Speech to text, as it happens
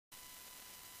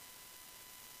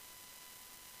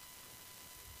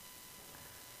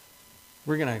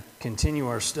We're going to continue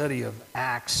our study of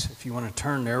Acts. If you want to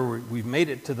turn there, we've made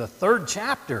it to the 3rd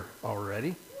chapter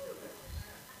already.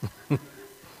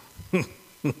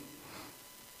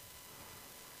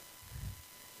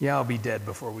 Yeah, I'll be dead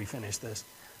before we finish this.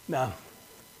 Now,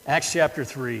 Acts chapter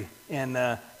 3, and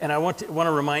I want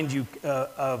to remind you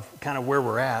of kind of where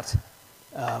we're at.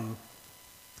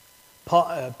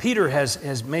 Peter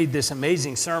has made this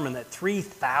amazing sermon that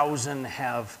 3,000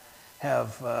 have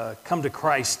come to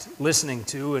Christ listening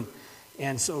to,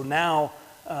 and so now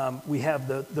we have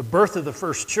the birth of the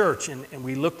first church, and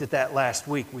we looked at that last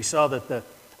week. We saw that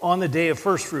on the day of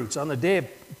first fruits, on the day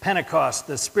of Pentecost,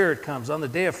 the Spirit comes. On the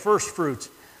day of first fruits,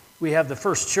 we have the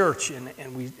first church,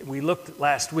 and we looked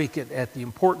last week at the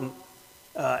important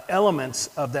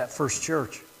elements of that first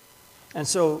church. And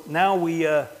so now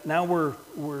we're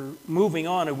moving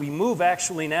on, and we move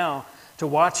actually now to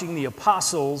watching the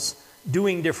apostles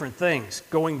doing different things,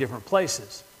 going different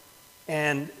places.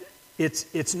 And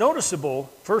it's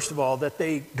noticeable, first of all, that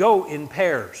they go in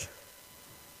pairs.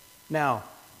 Now,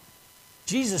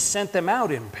 Jesus sent them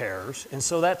out in pairs, and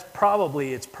so it's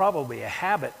probably a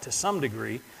habit to some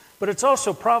degree, but it's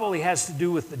also probably has to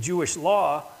do with the Jewish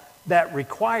law that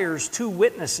requires 2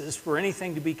 witnesses for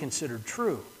anything to be considered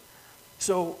true.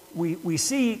 So we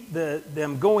see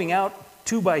them going out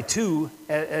 2 by 2,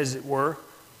 as it were,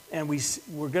 and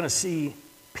we're going to see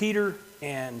Peter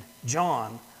and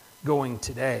John going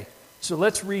today. So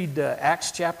let's read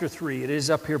Acts chapter 3. It is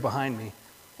up here behind me.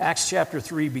 Acts chapter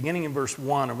 3, beginning in verse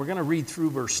 1, and we're going to read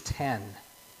through verse 10.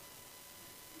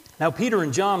 Now Peter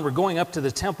and John were going up to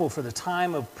the temple for the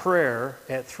time of prayer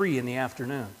at 3 in the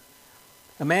afternoon.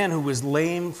 A man who was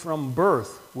lame from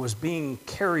birth was being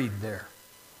carried there.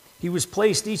 He was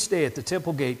placed each day at the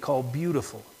temple gate called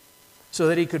Beautiful, so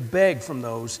that he could beg from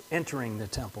those entering the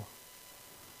temple.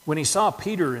 When he saw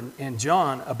Peter and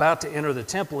John about to enter the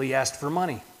temple, he asked for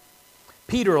money.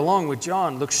 Peter, along with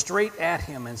John, looked straight at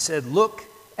him and said, "Look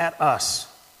at us."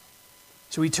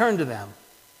 So he turned to them,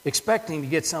 expecting to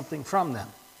get something from them.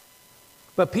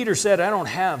 But Peter said, "I don't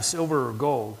have silver or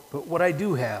gold, but what I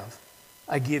do have,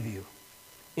 I give you.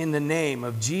 In the name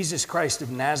of Jesus Christ of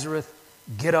Nazareth,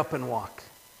 get up and walk."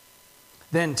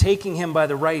 Then, taking him by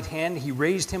the right hand, he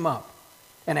raised him up,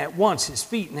 and at once his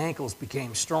feet and ankles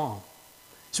became strong.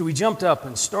 So he jumped up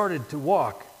and started to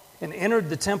walk, and entered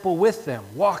the temple with them,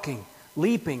 walking,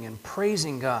 leaping, and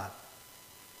praising God.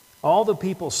 All the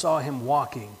people saw him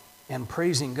walking and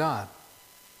praising God,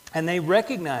 and they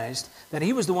recognized that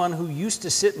he was the one who used to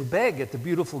sit and beg at the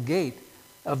Beautiful gate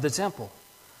of the temple.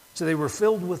 So they were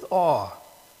filled with awe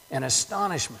and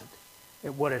astonishment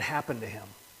at what had happened to him.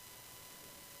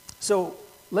 So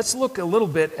let's look a little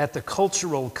bit at the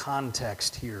cultural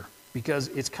context here, because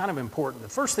it's kind of important. The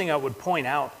first thing I would point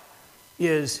out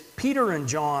is Peter and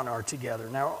John are together.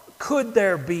 Now, could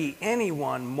there be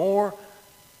anyone more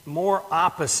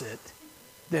opposite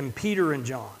than Peter and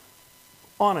John?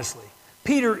 Honestly,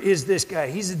 Peter is this guy.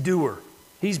 He's a doer.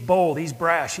 He's bold. He's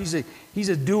brash. He's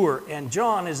a doer. And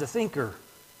John is a thinker.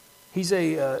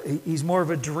 He's more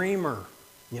of a dreamer,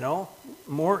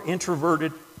 more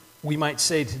introverted, we might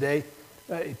say today,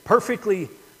 perfectly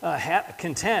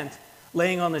content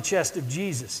laying on the chest of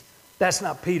Jesus. That's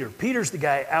not Peter. Peter's the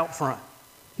guy out front.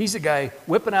 He's the guy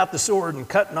whipping out the sword and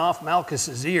cutting off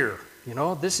Malchus's ear.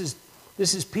 This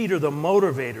is Peter, the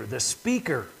motivator, the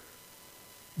speaker.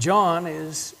 John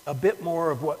is a bit more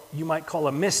of what you might call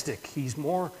a mystic. He's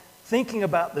more thinking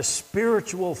about the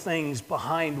spiritual things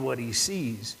behind what he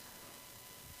sees.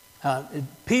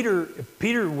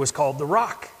 Peter was called the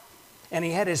Rock, and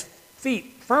he had his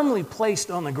feet firmly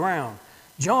placed on the ground.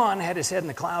 John had his head in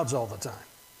the clouds all the time.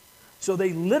 So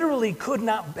they literally could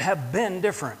not have been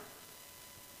different.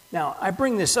 Now, I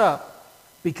bring this up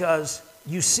because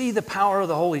you see the power of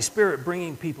the Holy Spirit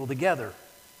bringing people together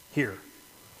here.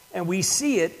 And we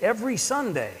see it every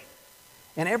Sunday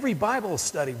and every Bible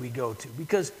study we go to.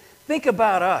 Because think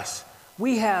about us.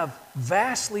 We have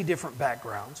vastly different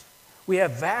backgrounds. We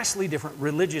have vastly different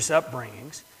religious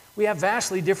upbringings. We have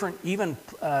vastly different even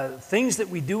things that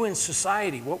we do in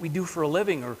society, what we do for a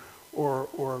living,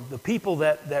 or the people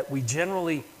that we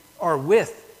generally are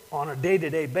with on a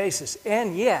day-to-day basis.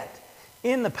 And yet,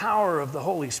 in the power of the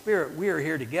Holy Spirit, we are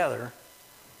here together.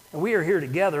 And we are here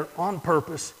together on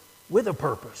purpose, with a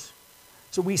purpose.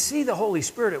 So we see the Holy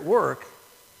Spirit at work,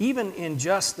 even in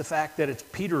just the fact that it's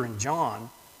Peter and John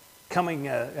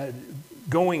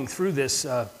going through this,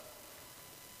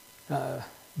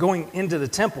 going into the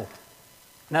temple.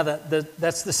 Now,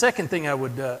 that's the second thing I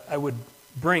would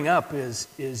bring up is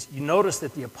you notice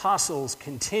that the apostles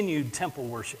continued temple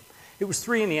worship. It was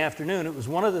 3 in the afternoon. It was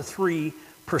one of the 3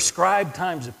 prescribed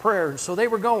times of prayer, so they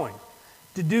were going.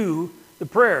 to do the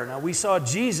prayer. Now, we saw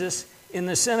Jesus in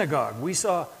the synagogue.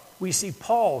 We see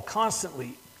Paul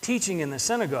constantly teaching in the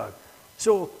synagogue.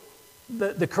 So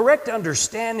the correct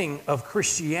understanding of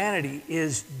Christianity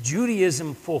is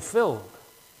Judaism fulfilled.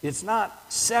 It's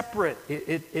not separate.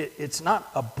 It's not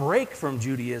a break from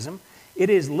Judaism. It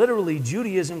is literally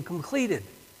Judaism completed.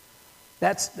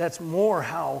 That's more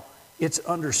how it's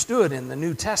understood in the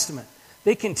New Testament.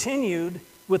 They continued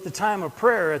with the time of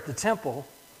prayer at the temple,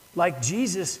 like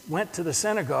Jesus went to the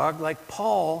synagogue, like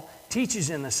Paul teaches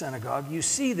in the synagogue. You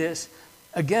see this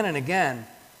again and again,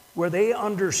 where they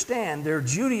understand their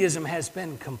Judaism has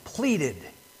been completed.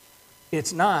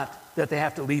 It's not that they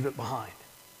have to leave it behind.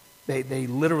 They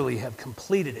literally have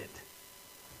completed it.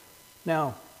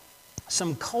 Now,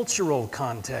 some cultural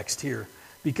context here,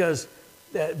 because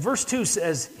verse 2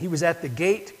 says he was at the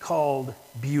gate called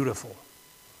Beautiful.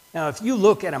 Now, if you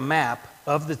look at a map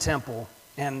of the temple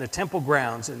and the temple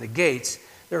grounds and the gates,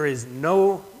 there is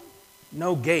no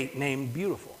gate named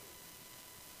Beautiful.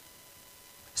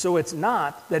 So it's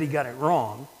not that he got it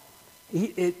wrong.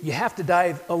 You have to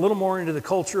dive a little more into the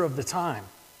culture of the time.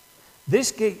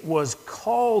 This gate was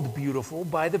called Beautiful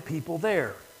by the people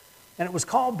there. And it was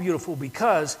called Beautiful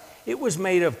because it was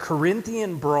made of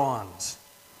Corinthian bronze.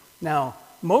 Now,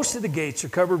 most of the gates are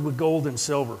covered with gold and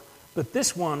silver, but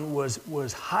this one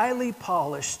was highly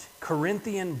polished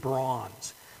Corinthian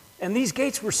bronze. And these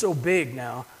gates were so big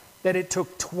now that it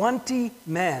took 20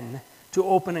 men to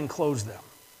open and close them.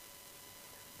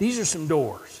 These are some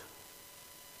doors.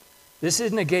 This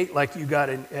isn't a gate like you got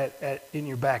in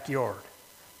your backyard.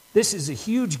 This is a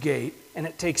huge gate, and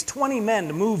it takes 20 men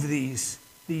to move these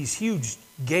huge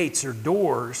gates or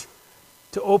doors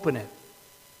to open it.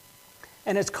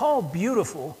 And it's called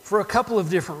Beautiful for a couple of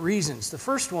different reasons. The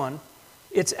first one,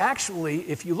 it's actually,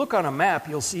 if you look on a map,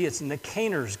 you'll see it's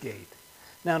Nicanor's gate.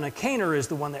 Now, Nicanor is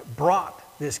the one that brought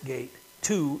this gate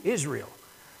to Israel.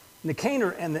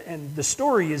 Nicanor, and the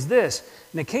story is this: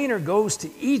 Nicanor goes to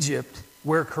Egypt,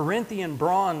 where Corinthian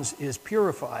bronze is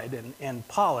purified and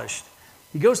polished.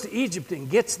 He goes to Egypt and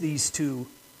gets these two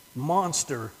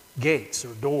monster gates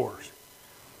or doors.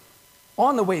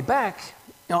 On the way back,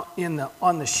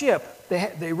 on the ship,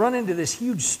 they run into this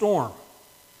huge storm.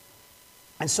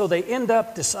 And so they end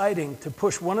up deciding to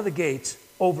push one of the gates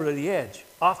over to the edge,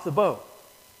 off the boat.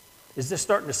 Is this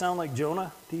starting to sound like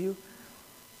Jonah to you?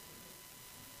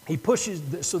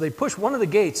 So they push one of the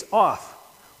gates off.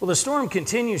 Well, the storm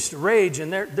continues to rage,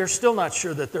 and they're still not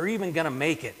sure that they're even going to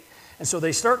make it. And so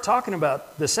they start talking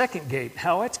about the second gate,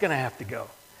 how it's going to have to go.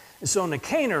 And so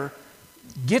Nicanor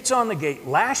gets on the gate,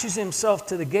 lashes himself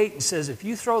to the gate, and says, if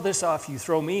you throw this off, you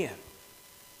throw me in.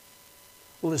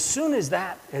 Well, as soon as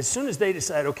they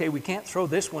decide, okay, we can't throw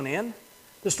this one in,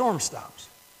 the storm stops.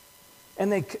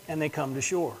 And they come to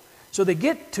shore. So they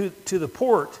get to the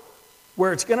port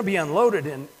where it's going to be unloaded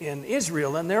in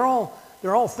Israel, and they're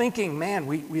all thinking, man,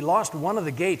 we lost one of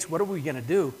the gates. What are we going to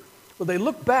do? Well, they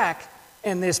look back,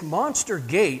 and this monster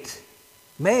gate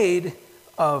made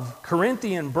of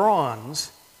Corinthian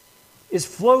bronze is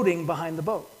floating behind the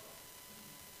boat.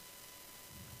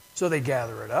 So they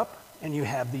gather it up, and you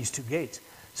have these two gates.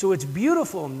 So it's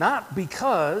beautiful not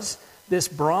because this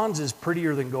bronze is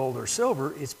prettier than gold or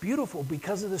silver. It's beautiful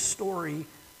because of the story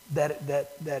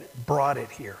that brought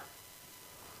it here.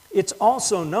 It's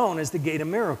also known as the Gate of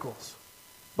Miracles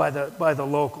by the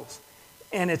locals.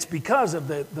 And it's because of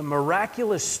the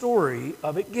miraculous story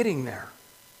of it getting there.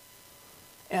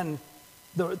 And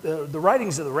the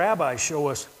writings of the rabbis show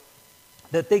us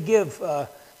that they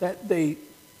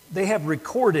have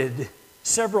recorded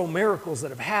several miracles that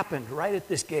have happened right at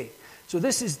this gate. So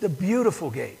this is the beautiful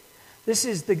gate. This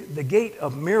is the gate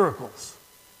of miracles.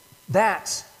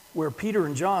 That's where Peter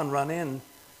and John run in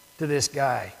to this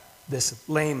guy, this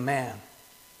lame man.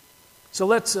 So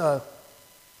let's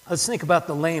think about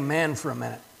the lame man for a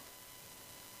minute.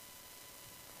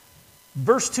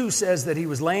 Verse 2 says that he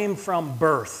was lame from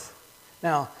birth.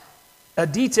 Now, a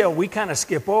detail we kind of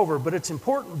skip over, but it's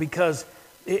important because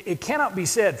it cannot be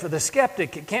said, for the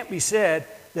skeptic, it can't be said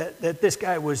that this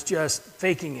guy was just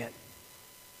faking it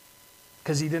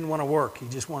because he didn't want to work. He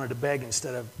just wanted to beg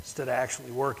instead of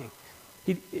actually working.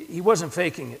 He wasn't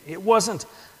faking it. It wasn't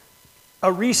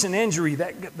a recent injury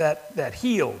that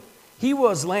healed. He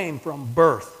was lame from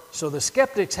birth. So the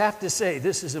skeptics have to say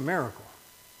this is a miracle.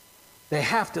 They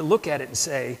have to look at it and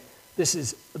say this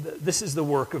is the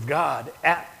work of God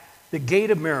at the gate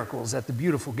of miracles, at the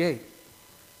beautiful gate.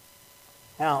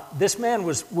 Now, this man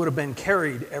would have been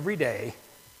carried every day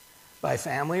by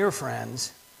family or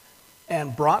friends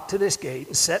and brought to this gate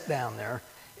and set down there.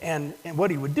 And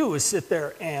what he would do is sit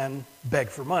there and beg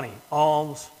for money.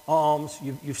 Alms, alms.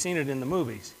 You've seen it in the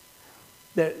movies.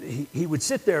 That he would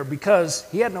sit there because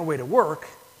he had no way to work.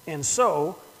 And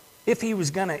so if he was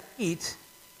going to eat,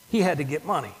 he had to get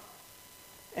money.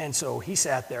 And so he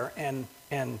sat there and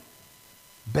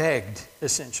begged,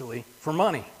 essentially, for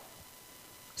money.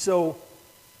 So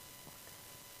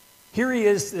here he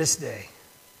is this day,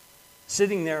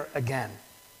 sitting there again.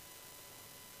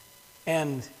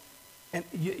 And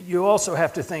you also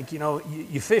have to think,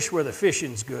 you fish where the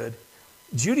fishing's good.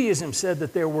 Judaism said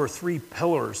that there were three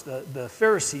pillars. The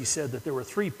Pharisees said that there were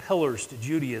three pillars to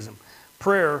Judaism: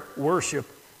 prayer, worship,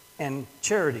 and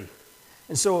charity.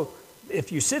 And so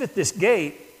if you sit at this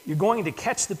gate, you're going to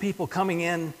catch the people coming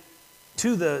in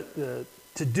to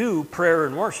do prayer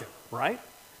and worship, right?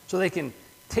 So they can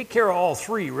take care of all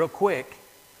three real quick.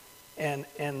 And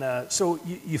so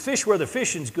you fish where the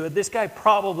fishing's good. This guy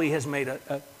probably has made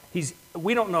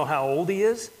we don't know how old he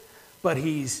is, but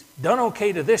he's done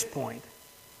okay to this point,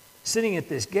 sitting at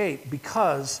this gate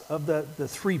because of the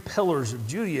three pillars of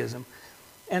Judaism.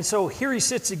 And so here he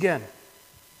sits again.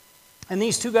 And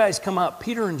these two guys come up,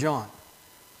 Peter and John,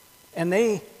 and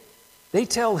they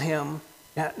tell him,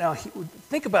 now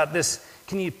think about this.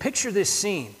 Can you picture this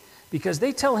scene? Because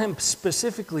they tell him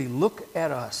specifically, look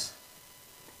at us.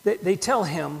 They tell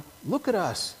him, look at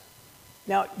us.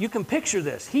 Now, you can picture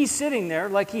this. He's sitting there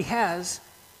like he has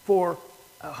for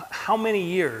how many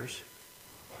years.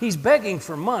 He's begging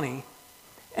for money,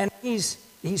 and he's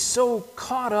so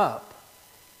caught up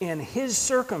in his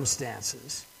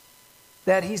circumstances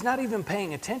that he's not even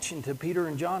paying attention to Peter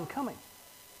and John coming.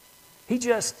 He's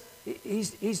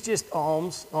just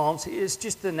alms. It's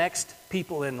just the next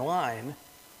people in line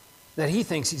that he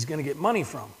thinks he's going to get money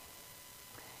from.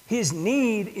 His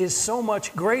need is so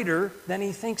much greater than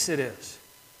he thinks it is.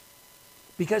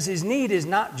 Because his need is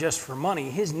not just for money,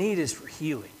 his need is for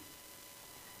healing.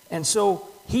 And so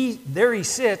there he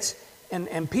sits,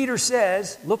 and Peter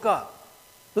says, look up,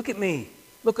 look at me,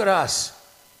 look at us,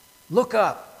 look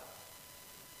up.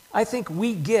 I think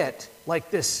we get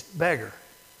like this beggar.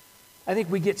 I think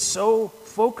we get so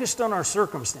focused on our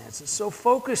circumstances, so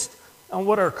focused on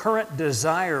what our current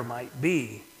desire might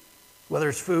be, whether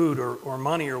it's food or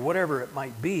money or whatever it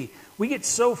might be. We get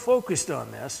so focused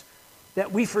on this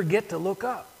that we forget to look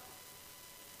up.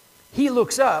 He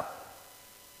looks up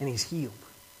and he's healed.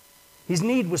 His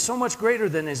need was so much greater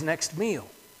than his next meal.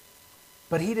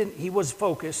 But he was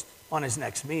focused on his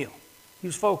next meal. He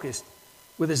was focused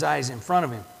with his eyes in front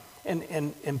of him.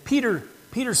 And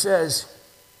Peter says,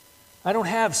 I don't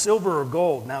have silver or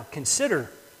gold. Now consider,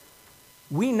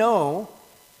 we know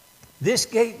this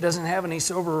gate doesn't have any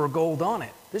silver or gold on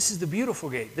it. This is the beautiful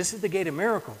gate. This is the gate of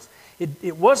miracles.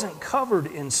 It wasn't covered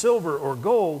in silver or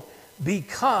gold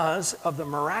because of the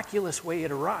miraculous way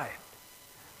it arrived.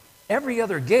 Every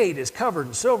other gate is covered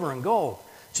in silver and gold.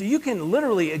 So you can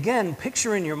literally, again,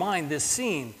 picture in your mind this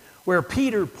scene where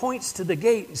Peter points to the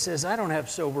gate and says, I don't have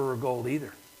silver or gold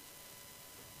either.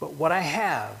 But what I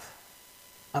have,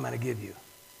 I'm going to give you.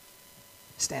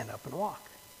 Stand up and walk.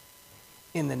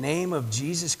 In the name of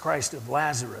Jesus Christ of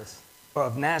Nazareth,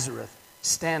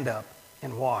 stand up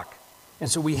and walk. And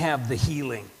so we have the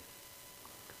healing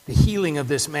of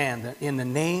this man in the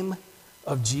name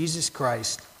of Jesus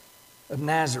Christ of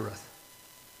Nazareth.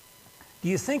 Do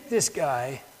you think this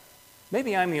guy,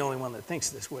 maybe I'm the only one that thinks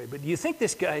this way, but do you think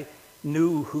this guy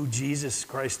knew who Jesus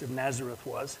Christ of Nazareth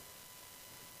was?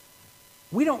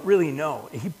 We don't really know.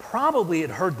 He probably had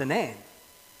heard the name.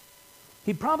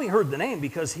 He probably heard the name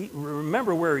because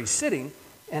remember where he's sitting,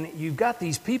 and you've got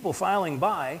these people filing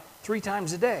by 3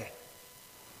 times a day.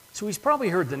 So he's probably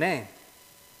heard the name.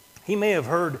 He may have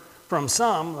heard from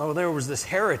some, there was this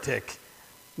heretic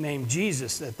named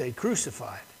Jesus that they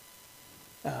crucified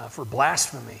for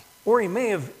blasphemy. Or he may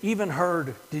have even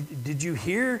heard, did you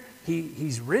hear?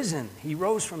 He's risen. He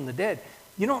rose from the dead.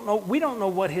 We don't know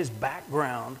what his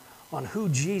background on who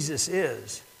Jesus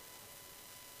is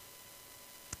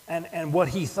and what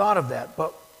he thought of that.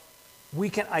 But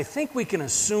I think we can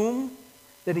assume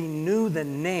that he knew the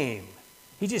name.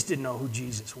 He just didn't know who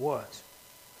Jesus was.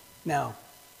 Now,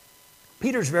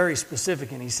 Peter's very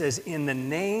specific, and he says, in the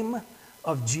name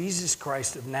of Jesus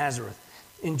Christ of Nazareth.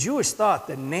 In Jewish thought,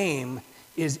 the name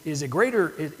is a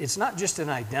greater, it's not just an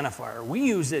identifier. We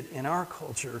use it in our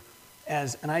culture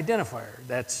as an identifier.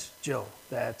 That's Joe.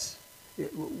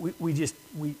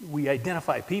 We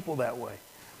identify people that way.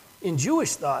 In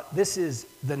Jewish thought, this is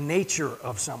the nature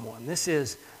of someone. This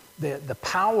is the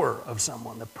power of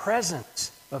someone, the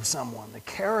presence of someone, the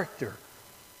character.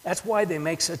 That's why they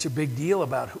make such a big deal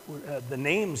about the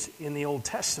names in the Old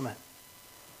Testament.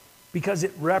 because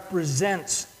it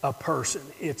represents a person.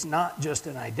 It's not just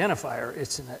an identifier,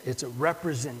 it's a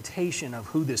representation of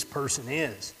who this person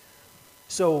is.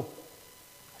 So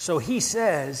he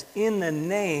says, in the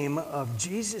name of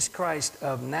Jesus Christ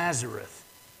of Nazareth,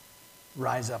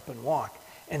 rise up and walk.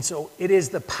 And so it is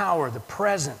the power, the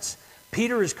presence.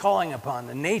 Peter is calling upon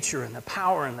the nature and the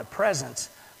power and the presence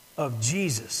of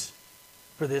Jesus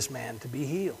for this man to be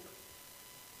healed.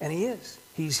 And he is.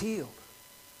 He's healed.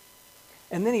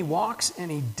 And then he walks and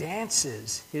he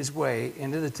dances his way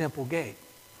into the temple gate.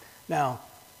 Now,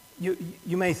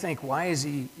 you may think, why is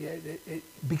he?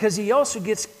 Because he also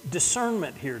gets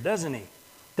discernment here, doesn't he?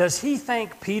 Does he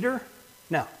thank Peter?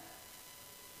 No.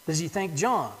 Does he thank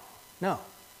John? No.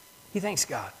 He thanks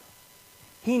God.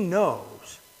 He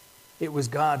knows it was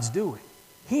God's doing.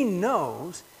 He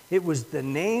knows it was the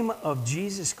name of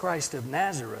Jesus Christ of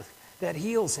Nazareth that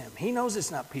heals him. He knows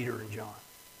it's not Peter and John.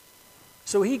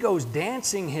 So he goes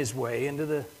dancing his way into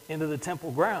the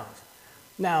temple grounds.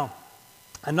 Now,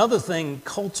 another thing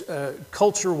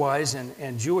culture-wise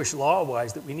and Jewish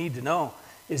law-wise that we need to know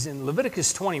is in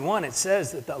Leviticus 21, it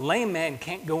says that the lame man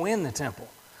can't go in the temple.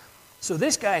 So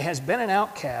this guy has been an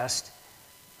outcast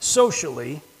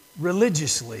socially,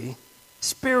 religiously,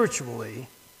 spiritually,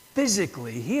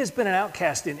 physically. He has been an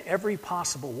outcast in every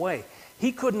possible way.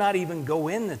 He could not even go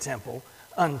in the temple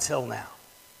until now.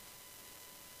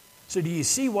 So do you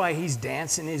see why he's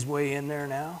dancing his way in there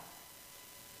now?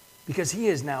 Because he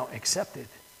is now accepted.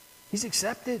 He's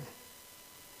accepted.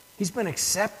 He's been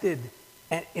accepted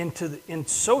in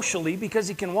socially because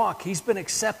he can walk. He's been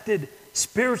accepted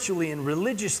spiritually and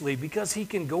religiously because he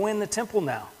can go in the temple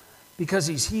now, because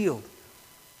he's healed.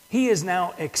 He is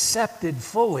now accepted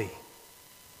fully.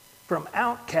 From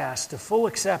outcast to full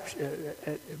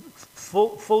acceptance,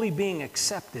 fully being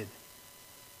accepted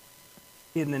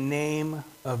in the name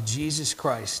of Jesus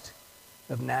Christ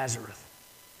of Nazareth.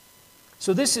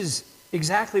 So this is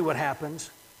exactly what happens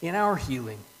in our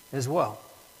healing as well.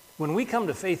 When we come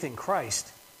to faith in Christ,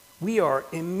 we are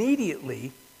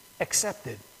immediately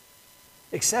accepted.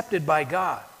 Accepted by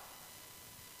God.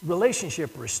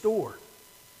 Relationship restored.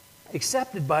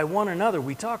 Accepted by one another.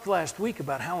 We talked last week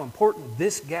about how important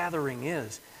this gathering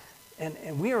is.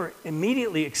 And we are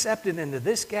immediately accepted into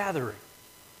this gathering.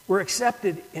 We're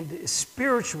accepted into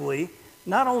spiritually,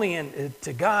 not only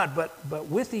to God, but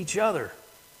with each other.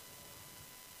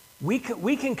 We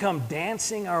can come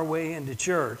dancing our way into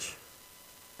church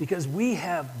because we've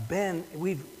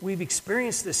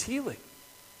experienced this healing.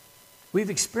 We've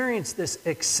experienced this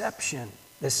exception,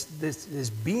 this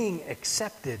being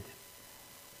accepted.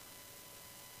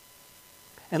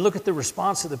 And look at the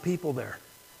response of the people there.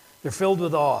 They're filled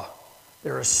with awe.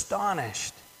 They're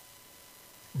astonished.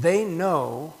 They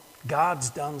know God's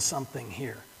done something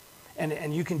here.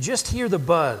 And you can just hear the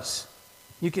buzz.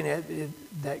 You can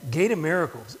that gate of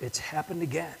miracles, it's happened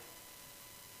again.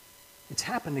 It's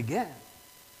happened again.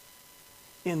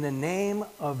 In the name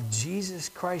of Jesus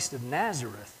Christ of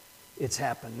Nazareth, it's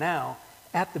happened now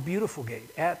at the beautiful gate,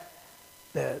 at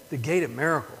the gate of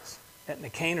miracles, at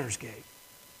Nicanor's gate.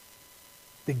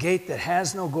 The gate that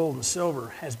has no gold and silver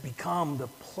has become the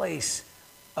place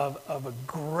of a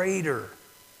greater,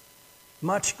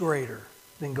 much greater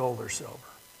than gold or silver.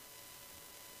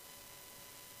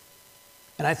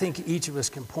 And I think each of us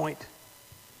can point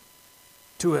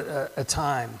to a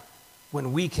time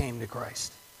when we came to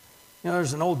Christ. You know,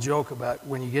 there's an old joke about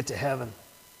when you get to heaven,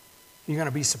 you're going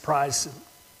to be surprised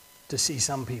to see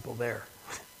some people there.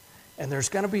 And there's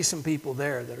going to be some people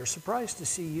there that are surprised to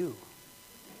see you.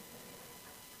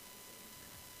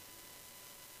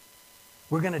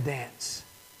 We're going to dance.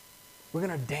 We're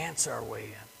going to dance our way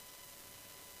in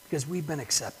because we've been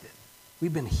accepted.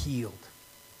 We've been healed.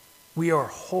 We are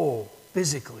whole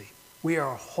physically. We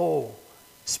are whole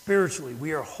spiritually.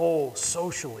 We are whole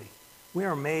socially. We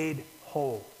are made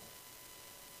whole.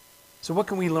 So what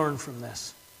can we learn from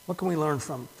this? What can we learn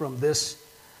from this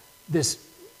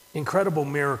incredible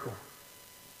miracle?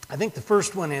 I think the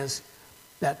first one is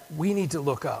that we need to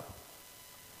look up.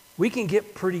 We can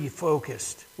get pretty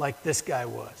focused, like this guy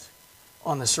was,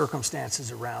 on the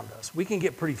circumstances around us. We can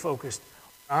get pretty focused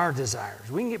on our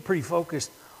desires. We can get pretty focused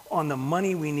on the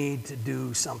money we need to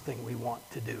do something we want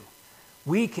to do.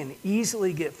 We can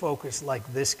easily get focused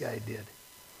like this guy did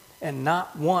and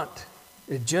not want,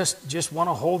 just want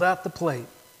to hold out the plate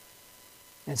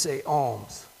and say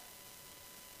alms.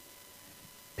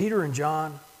 Peter and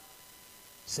John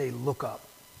say, look up.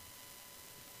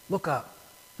 Look up.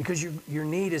 Because your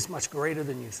need is much greater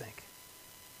than you think.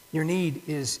 Your need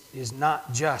is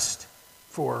not just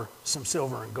for some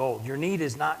silver and gold. Your need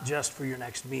is not just for your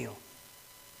next meal.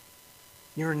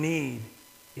 Your need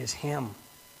is Him.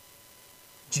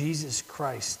 Jesus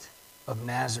Christ of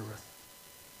Nazareth.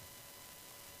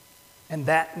 And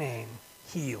that name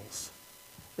heals.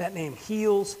 That name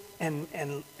heals and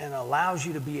allows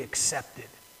you to be accepted.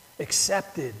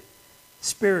 Accepted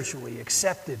spiritually,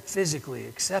 accepted physically,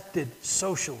 accepted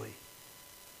socially.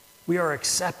 We are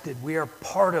accepted. We are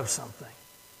part of something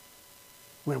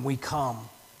when we come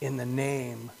in the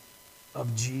name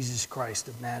of Jesus Christ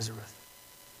of Nazareth.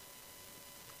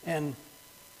 And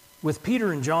with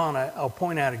Peter and John, I'll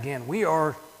point out again, we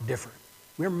are different.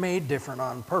 We're made different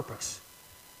on purpose.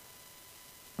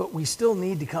 But we still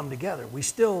need to come together.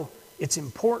 It's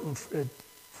important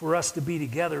for us to be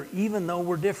together even though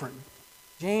we're different.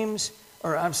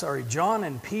 John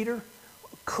and Peter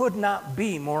could not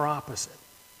be more opposite.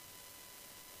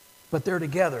 But they're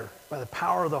together by the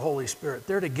power of the Holy Spirit.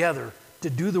 They're together to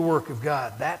do the work of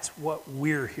God. That's what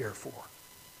we're here for.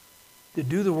 To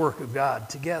do the work of God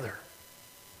together.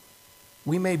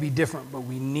 We may be different, but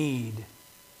we need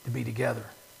to be together.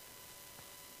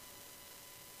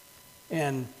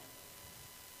 And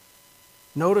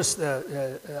notice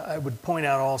that, I would point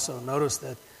out also, notice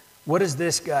that what does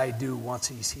this guy do once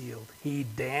he's healed? He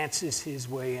dances his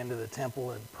way into the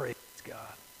temple and praises God.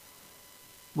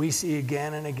 We see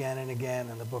again and again and again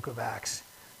in the book of Acts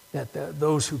that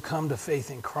those who come to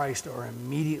faith in Christ are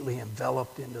immediately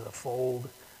enveloped into the fold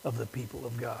of the people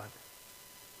of God.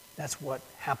 That's what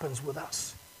happens with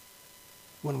us.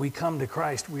 When we come to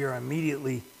Christ, we are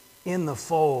immediately in the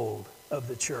fold of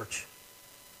the church.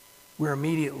 We're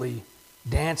immediately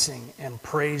dancing and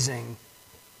praising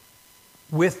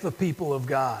with the people of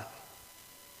God.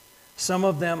 Some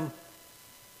of them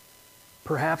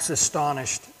perhaps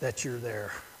astonished that you're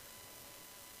there.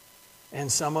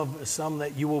 And some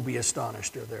that you will be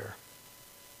astonished are there.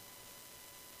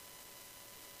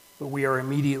 But we are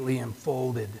immediately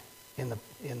enfolded in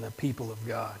the people of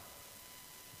God.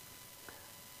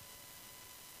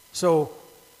 So,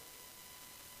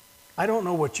 I don't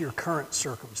know what your current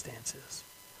circumstance is.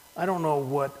 I don't know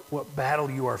what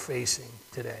battle you are facing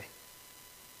today.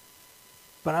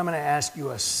 But I'm going to ask you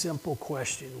a simple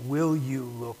question. Will you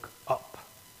look up?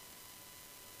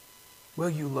 Will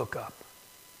you look up?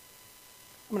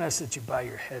 I'm going to ask that you bow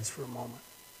your heads for a moment.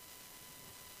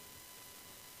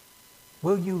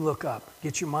 Will you look up?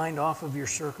 Get your mind off of your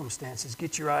circumstances.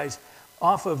 Get your eyes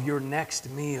off of your next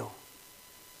meal.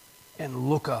 And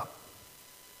look up.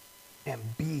 And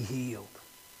be healed.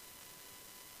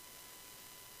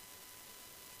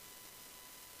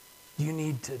 You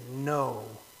need to know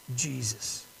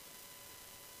Jesus.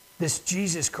 This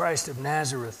Jesus Christ of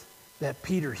Nazareth that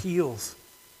Peter heals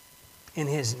in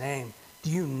his name. Do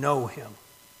you know him?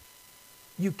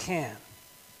 You can.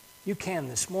 You can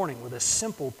this morning with a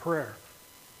simple prayer.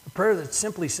 A prayer that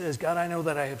simply says, God, I know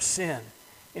that I have sinned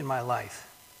in my life.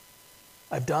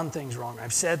 I've done things wrong.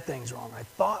 I've said things wrong. I've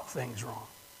thought things wrong.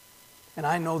 And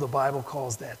I know the Bible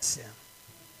calls that sin.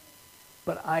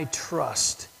 But I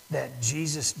trust that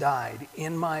Jesus died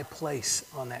in my place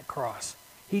on that cross.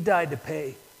 He died to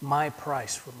pay my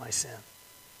price for my sin.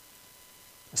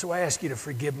 So I ask you to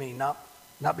forgive me, not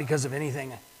because of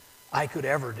anything I could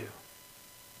ever do,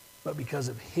 but because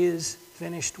of his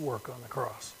finished work on the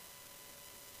cross.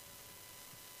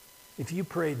 If you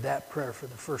prayed that prayer for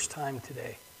the first time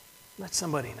today, let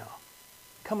somebody know.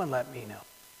 Come and let me know.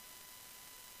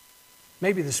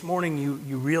 Maybe this morning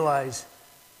you realize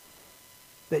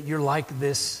that you're like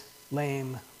this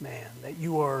lame man, that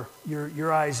your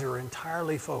eyes are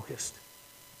entirely focused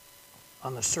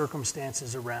on the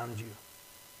circumstances around you.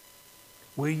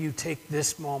 Will you take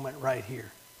this moment right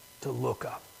here to look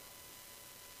up?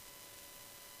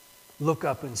 Look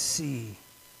up and see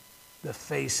the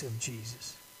face of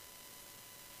Jesus.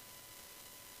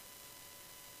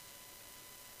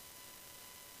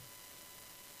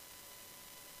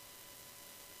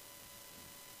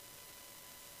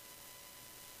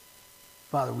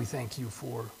 Father, we thank you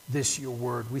for this, your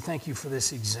word. We thank you for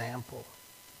this example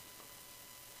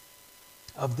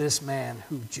of this man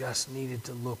who just needed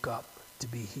to look up to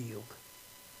be healed.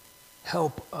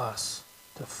 Help us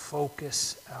to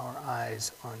focus our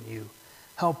eyes on you.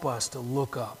 Help us to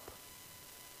look up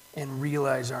and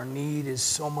realize our need is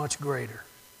so much greater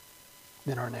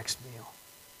than our next meal.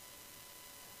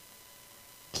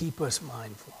 Keep us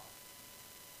mindful.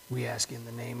 We ask in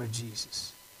the name of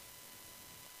Jesus.